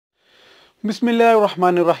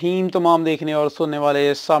बिस्मिल्लाहिर्रहमानिर्रहीम। तमाम देखने और सुनने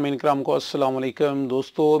वाले सामीन कराम को अस्सलाम वालेकुम।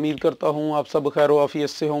 दोस्तों, उम्मीद करता हूँ आप सब खैर आफियत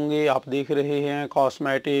से होंगे। आप देख रहे हैं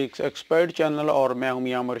कॉस्मेटिक्स एक्सपर्ट चैनल और मैं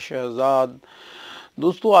हूँ आमिर शहजाद।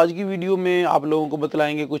 दोस्तों, आज की वीडियो में आप लोगों को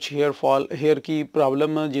बतलाएंगे कुछ हेयर की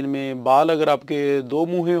प्रॉब्लम जिनमें बाल अगर आपके दो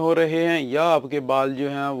मुँहे हो रहे हैं या आपके बाल जो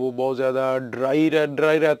हैं वो बहुत ज़्यादा ड्राई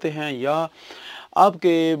रहते हैं या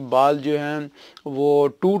आपके बाल जो हैं वो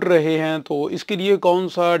टूट रहे हैं, तो इसके लिए कौन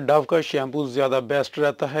सा डव का शैम्पू ज़्यादा बेस्ट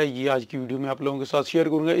रहता है, ये आज की वीडियो में आप लोगों के साथ शेयर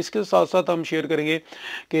करूंगा। इसके साथ साथ हम शेयर करेंगे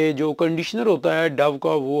कि जो कंडीशनर होता है डव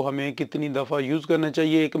का वो हमें कितनी दफ़ा यूज़ करना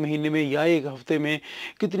चाहिए, एक महीने में या एक हफ्ते में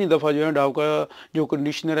कितनी दफ़ा जो है डव का जो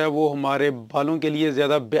कंडीशनर है वो हमारे बालों के लिए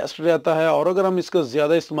ज़्यादा बेस्ट रहता है, और अगर हम इसका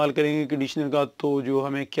ज़्यादा इस्तेमाल करेंगे कंडीशनर का तो जो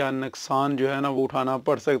हमें क्या नुकसान जो है ना वो उठाना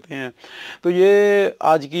पड़ सकते हैं। तो ये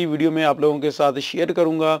आज की वीडियो में आप लोगों के साथ शेयर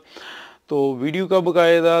करूंगा। तो वीडियो का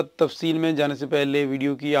बाकायदा तफसील में जाने से पहले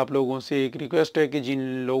वीडियो की आप लोगों से एक रिक्वेस्ट है कि जिन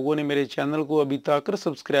लोगों ने मेरे चैनल को अभी तक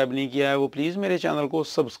सब्सक्राइब नहीं किया है वो प्लीज़ मेरे चैनल को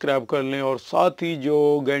सब्सक्राइब कर लें और साथ ही जो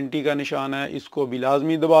घंटी का निशान है इसको भी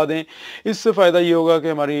लाजमी दबा दें। इससे फ़ायदा ये होगा कि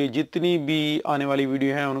हमारी जितनी भी आने वाली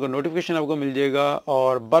वीडियो हैं उनका नोटिफिकेशन आपको मिल जाएगा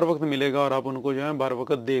और बर वक्त मिलेगा और आप उनको जो है बर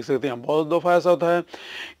वक्त देख सकते हैं। बहुत दफ़ा ऐसा होता है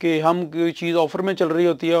कि हम कोई चीज़ ऑफ़र में चल रही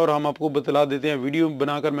होती है और हम आपको बतला देते हैं, वीडियो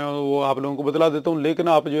बनाकर मैं वो आप लोगों को बतला देता हूँ, लेकिन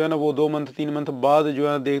आप जो है ना वो 2 मंथ 3 मंथ बाद जो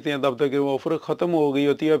है देखते हैं तब तक वो ऑफ़र ख़त्म हो गई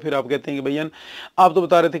होती है। फिर आप कहते हैं कि भैया आप तो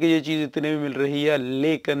बता रहे थे कि ये चीज़ इतने में मिल रही है,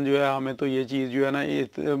 लेकिन जो है हमें तो ये चीज़ जो है ना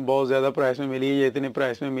बहुत ज़्यादा प्राइस में मिली है, ये इतने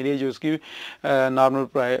प्राइस में मिली है जो उसकी नॉर्मल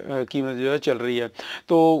कीमत जो है चल रही है।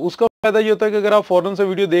 तो उसका फ़ायदा ये होता है कि अगर आप फ़ौरन से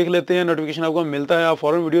वीडियो देख लेते हैं, नोटिफिकेशन आपको मिलता है, आप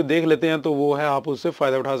फ़ौरन वीडियो देख लेते हैं तो वो है आप उससे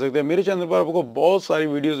फ़ायदा उठा सकते हैं। मेरे चैनल पर आपको बहुत सारी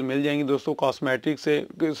वीडियोस मिल जाएंगी दोस्तों, कॉस्मेटिक से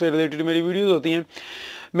रिलेटेड मेरी वीडियोस होती हैं।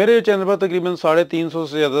 मेरे चैनल पर तकरीबन 350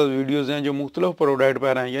 से ज़्यादा वीडियोस हैं जो मुख्तलिफ प्रोडक्ट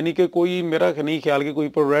पर हैं, यानी कि कोई मेरा नहीं ख्याल कि कोई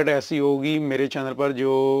प्रोडक्ट ऐसी होगी मेरे चैनल पर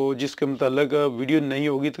जो जिसके मतलब वीडियो नहीं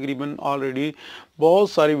होगी। तकरीबन ऑलरेडी बहुत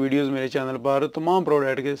सारी वीडियोस मेरे चैनल पर तमाम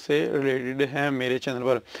प्रोडक्ट से रिलेटेड हैं मेरे चैनल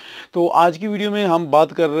पर। तो आज की वीडियो में हम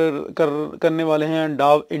बात करने वाले हैं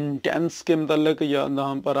डव इंटेंस के मतलब, या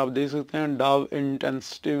यहाँ पर आप देख सकते हैं डव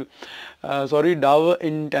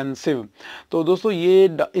इंटेंसिव। तो दोस्तों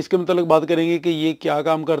ये इसके मतलब बात करेंगे कि ये क्या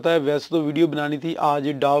काम करता है। वैसे तो वीडियो बनानी थी आज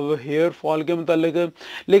डव हेयर फॉल के मतलब,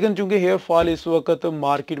 लेकिन चूंकि हेयर फॉल इस वक्त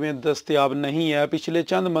मार्केट में दस्तयाब नहीं है, पिछले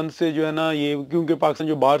चंद मंथ से जो है ना ये क्योंकि पाकिस्तान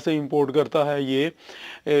जो बाहर से इंपोर्ट करता है ये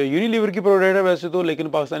यूनिलीवर की प्रोडक्ट है वैसे तो, लेकिन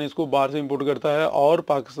पाकिस्तान इसको बाहर से इंपोर्ट करता है और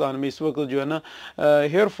पाकिस्तान में इस वक्त जो है ना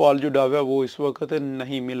हेयर फॉल जो डव है वो इस वक्त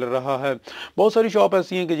नहीं मिल रहा है। बहुत सारी शॉप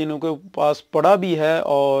ऐसी हैं कि जिनके पास पड़ा भी है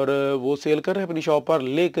और वो सेल कर रहे हैं अपनी शॉप पर,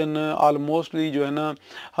 लेकिन ऑलमोस्टली जो है ना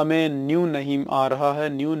हमें न्यू नहीं आ रहा है,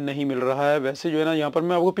 न्यू नहीं मिल रहा है। वैसे जो है ना यहाँ पर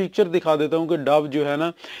मैं आपको पिक्चर दिखा देता हूँ कि डव जो है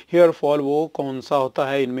ना हेयर फॉल वो कौन सा होता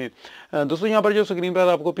है इनमें। दोस्तों यहाँ पर जो स्क्रीन पर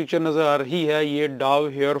आपको पिक्चर नज़र आ रही है ये डव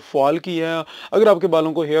हेयर फॉल की है। अगर आपके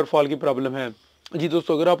बालों को हेयर फॉल की प्रॉब्लम है, जी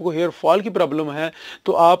दोस्तों, अगर आपको हेयर फॉल की प्रॉब्लम है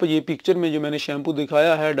तो आप ये पिक्चर में जो मैंने शैम्पू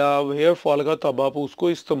दिखाया है डव हेयर फॉल का, तब आप उसको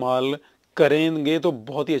इस्तेमाल करेंगे तो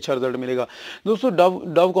बहुत ही अच्छा रिजल्ट मिलेगा। दोस्तों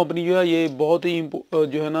डव कंपनी जो है ये बहुत ही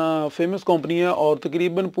जो है ना फेमस कंपनी है और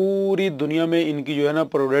तकरीबन पूरी दुनिया में इनकी जो है ना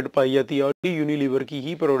प्रोडक्ट पाई जाती है और ये यूनिलीवर की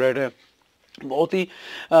ही प्रोडक्ट है। बहुत ही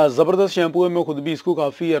ज़बरदस्त शैम्पू है, मैं खुद भी इसको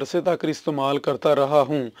काफ़ी अरसे तक इस्तेमाल करता रहा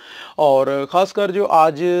हूँ। और ख़ासकर जो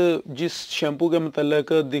आज जिस शैम्पू के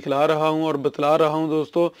मतलब दिखला रहा हूँ और बतला रहा हूँ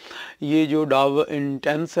दोस्तों, ये जो डव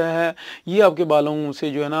इंटेंस है ये आपके बालों से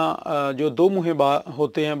जो है ना जो दो मुँहे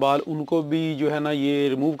होते हैं बाल उनको भी जो है ना ये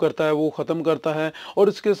रिमूव करता है, वो ख़त्म करता है, और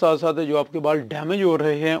इसके साथ साथ जो आपके बाल डैमेज हो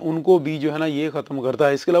रहे हैं उनको भी जो है ना ये ख़त्म करता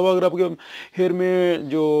है। इसके अलावा अगर आपके हेयर में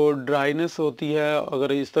जो ड्राइनेस होती है,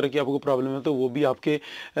 अगर इस तरह की आपको प्रॉब्लम है तो वो भी आपके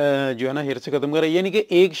जो है ना हेयर से ख़त्म करेगा। यानी कि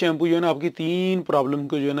एक शैम्पू जो है ना आपकी 3 प्रॉब्लम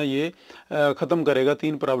को जो है ना ये ख़त्म करेगा,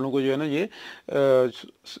 3 प्रॉब्लम को जो है ना ये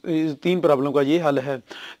 3 प्रॉब्लम का ये हल है।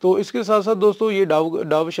 तो इसके साथ साथ दोस्तों ये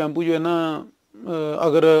डव शैम्पू जो है ना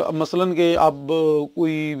अगर मसलन के आप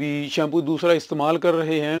कोई भी शैम्पू दूसरा इस्तेमाल कर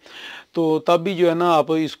रहे हैं तो तब भी जो है ना आप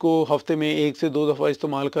इसको हफ्ते में 1 से 2 दफ़ा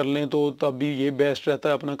इस्तेमाल कर लें तो तब भी ये बेस्ट रहता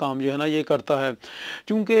है, अपना काम जो है ना ये करता है।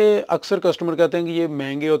 क्योंकि अक्सर कस्टमर कहते हैं कि ये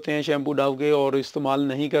महंगे होते हैं शैम्पू डव के और इस्तेमाल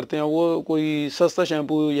नहीं करते हैं, वो कोई सस्ता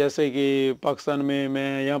शैम्पू जैसे कि पाकिस्तान में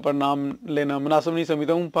मैं यहाँ पर नाम लेना मुनासिब नहीं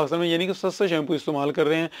समझता हूँ, पाकिस्तान में यानी कि सस्ता शैम्पू इस्तेमाल कर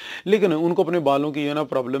रहे हैं, लेकिन उनको अपने बालों की जो है ना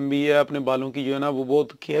प्रॉब्लम भी है, अपने बालों की जो है ना वो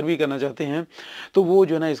बहुत केयर भी करना चाहते हैं। तो वो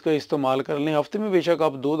जो है ना इसका इस्तेमाल कर लें। हफ्ते में बेशक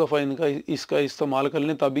आप 2 दफ़ा इसका इस्तेमाल कर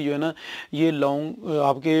लें, तभी जो है ना ये लॉन्ग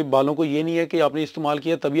आपके बालों को, ये नहीं है कि आपने इस्तेमाल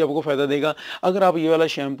किया तभी आपको फ़ायदा देगा। अगर आप ये वाला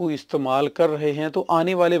शैम्पू इस्तेमाल कर रहे हैं तो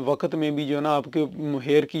आने वाले वक्त में भी जो है ना आपके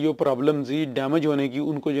हेयर की जो प्रॉब्लम थी डैमेज होने की,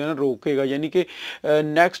 उनको जो है ना रोकेगा। यानी कि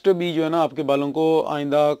नेक्स्ट भी जो है ना आपके बालों को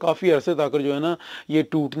आइंदा काफ़ी अरसे तक जो है ना ये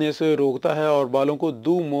टूटने से रोकता है और बालों को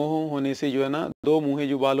दो मुँह होने से जो है ना, दो मुँहे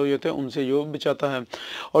जो बाल हो जाते हैं उनसे जो बचाता है।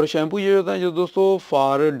 और शैम्पू ये होता है जो दोस्तों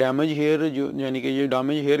फॉर डैमेज हेयर, जो यानी कि ये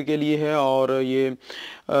डैमेज हेयर के लिए है। और ये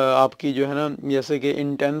आपकी जो है ना जैसे कि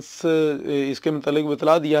इंटेंस इसके मतलब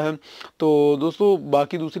बतला दिया है। तो दोस्तों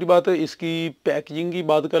बाकी दूसरी बात है, इसकी पैकेजिंग की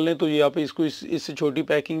बात कर लें तो ये आप इसको इससे छोटी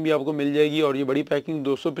पैकिंग भी आपको मिल जाएगी और ये बड़ी पैकिंग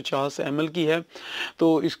 250 ml की है।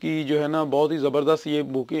 तो इसकी जो है ना बहुत ही ज़बरदस्त ये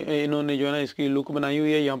बुक इन्होंने जो है ना इसकी लुक बनाई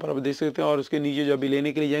हुई है, यहाँ पर आप देख सकते हैं। और उसके नीचे जब भी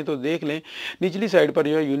लेने के लिए जाएँ तो देख लें, निचली साइड पर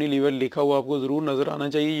जो है यूनिलीवर लिखा हुआ आपको ज़रूर नज़र आना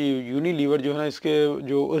चाहिए। ये यूनिलीवर जो है ना इसके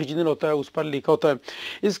जो ओरिजिनल होता है उस पर लिखा होता है।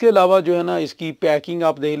 इसके अलावा जो है ना इसकी पैकिंग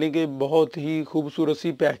आप देख लें कि बहुत ही खूबसूरत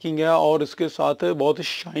सी पैकिंग है और इसके साथ बहुत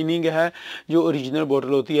शाइनिंग है जो ओरिजिनल बोतल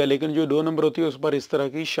होती है। लेकिन जो 2 नंबर होती है उस पर इस तरह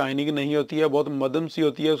की शाइनिंग नहीं होती है, बहुत मध्यम सी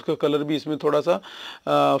होती है। उसका कलर भी इसमें थोड़ा सा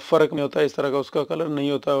फ़र्क में होता है, इस तरह का उसका कलर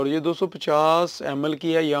नहीं होता है। और ये 250 ml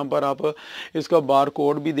की है। यहाँ पर आप इसका बार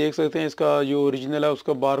कोड भी देख सकते हैं। इसका जो ओरिजिनल है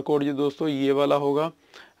उसका बार कोड ये दोस्तों ये वाला होगा।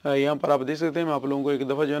 यहाँ पर आप देख सकते हैं। मैं आप लोगों को एक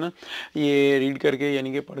दफ़ा जो है ना ये रीड करके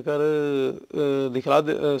यानी कि पढ़कर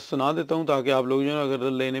सुना देता हूँ, ताकि आप लोग जो है ना अगर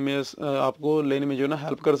लेने में आपको लेने में जो है ना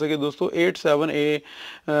हेल्प कर सके। दोस्तों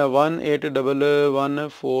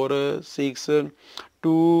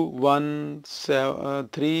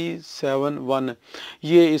 87A18146217371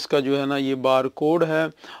 ये इसका जो है ना ये बार कोड है।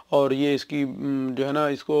 और ये इसकी जो है ना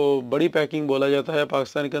इसको बड़ी पैकिंग बोला जाता है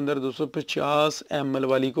पाकिस्तान के अंदर 250 ml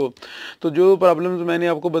वाली को। तो जो प्रॉब्लम्स मैंने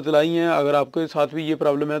आपको बतलाई हैं, अगर आपके साथ भी ये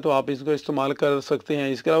प्रॉब्लम है तो आप इसको इस्तेमाल कर सकते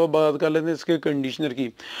हैं। इसके अलावा बात कर लेते हैं इसके कंडीशनर की।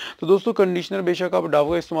 तो दोस्तों कंडीशनर बेशक आप डव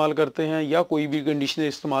का इस्तेमाल करते हैं या कोई भी कंडीशनर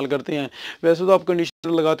इस्तेमाल करते हैं, वैसे तो आप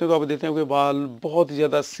कंडीशनर लगाते हो तो आप देखते हैं आपके बाल बहुत ही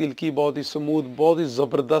ज़्यादा सिल्की, बहुत ही स्मूथ, बहुत ही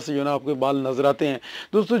ज़बरदस्त जो है ना आपके बाल नज़र आते हैं।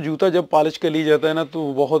 दोस्तों जूता जब पॉलिश कर लिया जाता है ना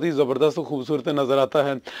तो बहुत ही ज़बरदस्त खूबसूरत नज़र आता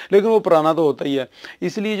है, लेकिन वो पुराना तो होता ही है।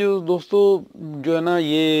 इसलिए जो दोस्तों जो है ना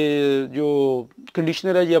ये जो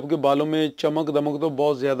कंडीशनर है ये आपके बालों में चमक दमक तो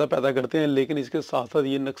बहुत ज़्यादा पैदा करते हैं, लेकिन इसके साथ साथ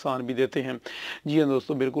ये नुकसान भी देते हैं। जी हाँ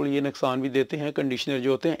दोस्तों, बिल्कुल ये नुकसान भी देते हैं कंडीशनर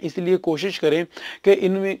जो होते हैं। इसलिए कोशिश करें कि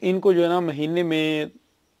इनको जो है ना महीने में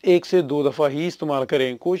 1 से 2 दफ़ा ही इस्तेमाल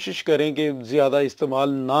करें। कोशिश करें कि ज़्यादा इस्तेमाल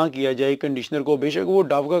ना किया जाए कंडीशनर को। बेशक वो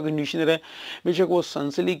डव का कंडीशनर है, बेशक वो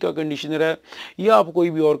सनसिल्क का कंडीशनर है, या आप कोई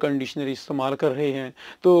भी और कंडीशनर इस्तेमाल कर रहे हैं,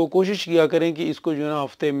 तो कोशिश किया करें कि इसको जो है ना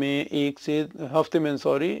हफ्ते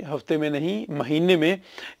में नहीं महीने में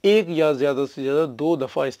 1 या ज़्यादा से ज़्यादा 2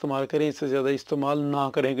 दफ़ा इस्तेमाल करें। इससे ज़्यादा इस्तेमाल ना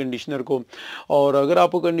करें कंडीशनर को। और अगर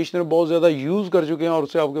आप कंडीशनर बहुत ज़्यादा यूज़ कर चुके हैं और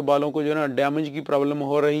उससे आपके बालों को जो है ना डैमेज की प्रॉब्लम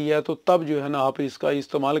हो रही है, तो तब जो है ना आप इसका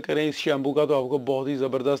इस्तेमाल करें इस शैम्पू का, तो आपको बहुत ही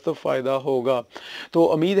ज़बरदस्त फ़ायदा होगा। तो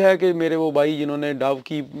उम्मीद है कि मेरे वो भाई जिन्होंने डव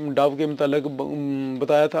के मतलब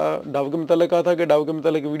बताया था, डव के मतलब कहा था कि डव के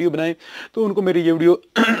मतलब वीडियो बनाएं, तो उनको मेरी ये वीडियो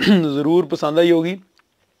ज़रूर पसंद आई होगी।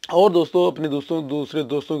 और दोस्तों अपने दूसरे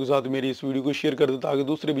दोस्तों के साथ मेरी इस वीडियो को शेयर कर दें, ताकि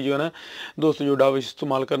दूसरे भी जो है ना दोस्तों जो डव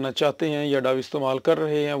इस्तेमाल करना चाहते हैं या डव इस्तेमाल कर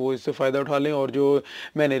रहे हैं वो इससे फ़ायदा उठा लें। और जो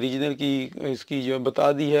मैंने रीजनल की इसकी जो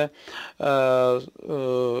बता दी है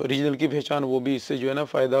रीजनल की पहचान, वो भी इससे जो है ना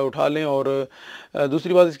फ़ायदा उठा लें। और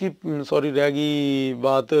दूसरी बात इसकी रह गई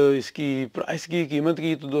बात इसकी प्राइस की, कीमत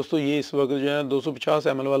की। तो दोस्तों ये इस वक्त जो है 250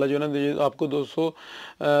 ml वाला जो है ना आपको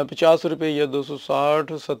 250 रुपये या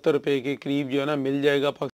 260-70 रुपये के करीब जो है ना मिल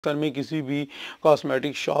जाएगा पाकिस्तान में किसी भी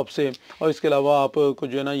कॉस्मेटिक शॉप से। और इसके अलावा आपको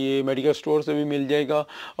जो है ना ये मेडिकल स्टोर से भी मिल जाएगा।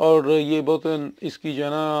 और ये बहुत इसकी जो है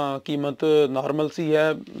ना कीमत नॉर्मल सी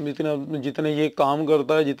है, जितना ये काम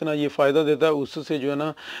करता है, जितना ये फ़ायदा देता है, उससे जो है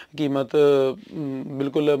ना कीमत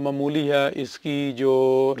बिल्कुल मामूली है इसकी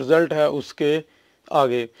जो रिज़ल्ट है उसके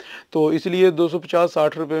आगे। तो इसलिए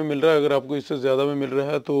 250-60 रुपये में मिल रहा है। अगर आपको इससे ज़्यादा में मिल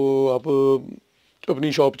रहा है तो आप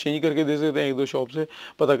अपनी शॉप चेंज करके दे सकते हैं, 1-2 शॉप से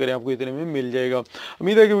पता करें, आपको इतने में मिल जाएगा।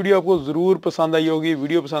 उम्मीद है कि वीडियो आपको ज़रूर पसंद आई होगी।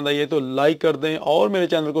 वीडियो पसंद आई है तो लाइक कर दें, और मेरे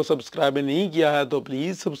चैनल को सब्सक्राइब नहीं किया है तो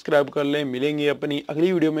प्लीज़ सब्सक्राइब कर लें। मिलेंगे अपनी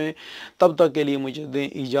अगली वीडियो में, तब तक के लिए मुझे दें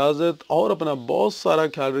इजाज़त और अपना बहुत सारा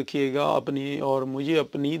ख्याल रखिएगा अपनी, और मुझे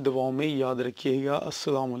अपनी दुआओं में याद रखिएगा।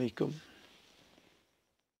 अस्सलाम वालेकुम।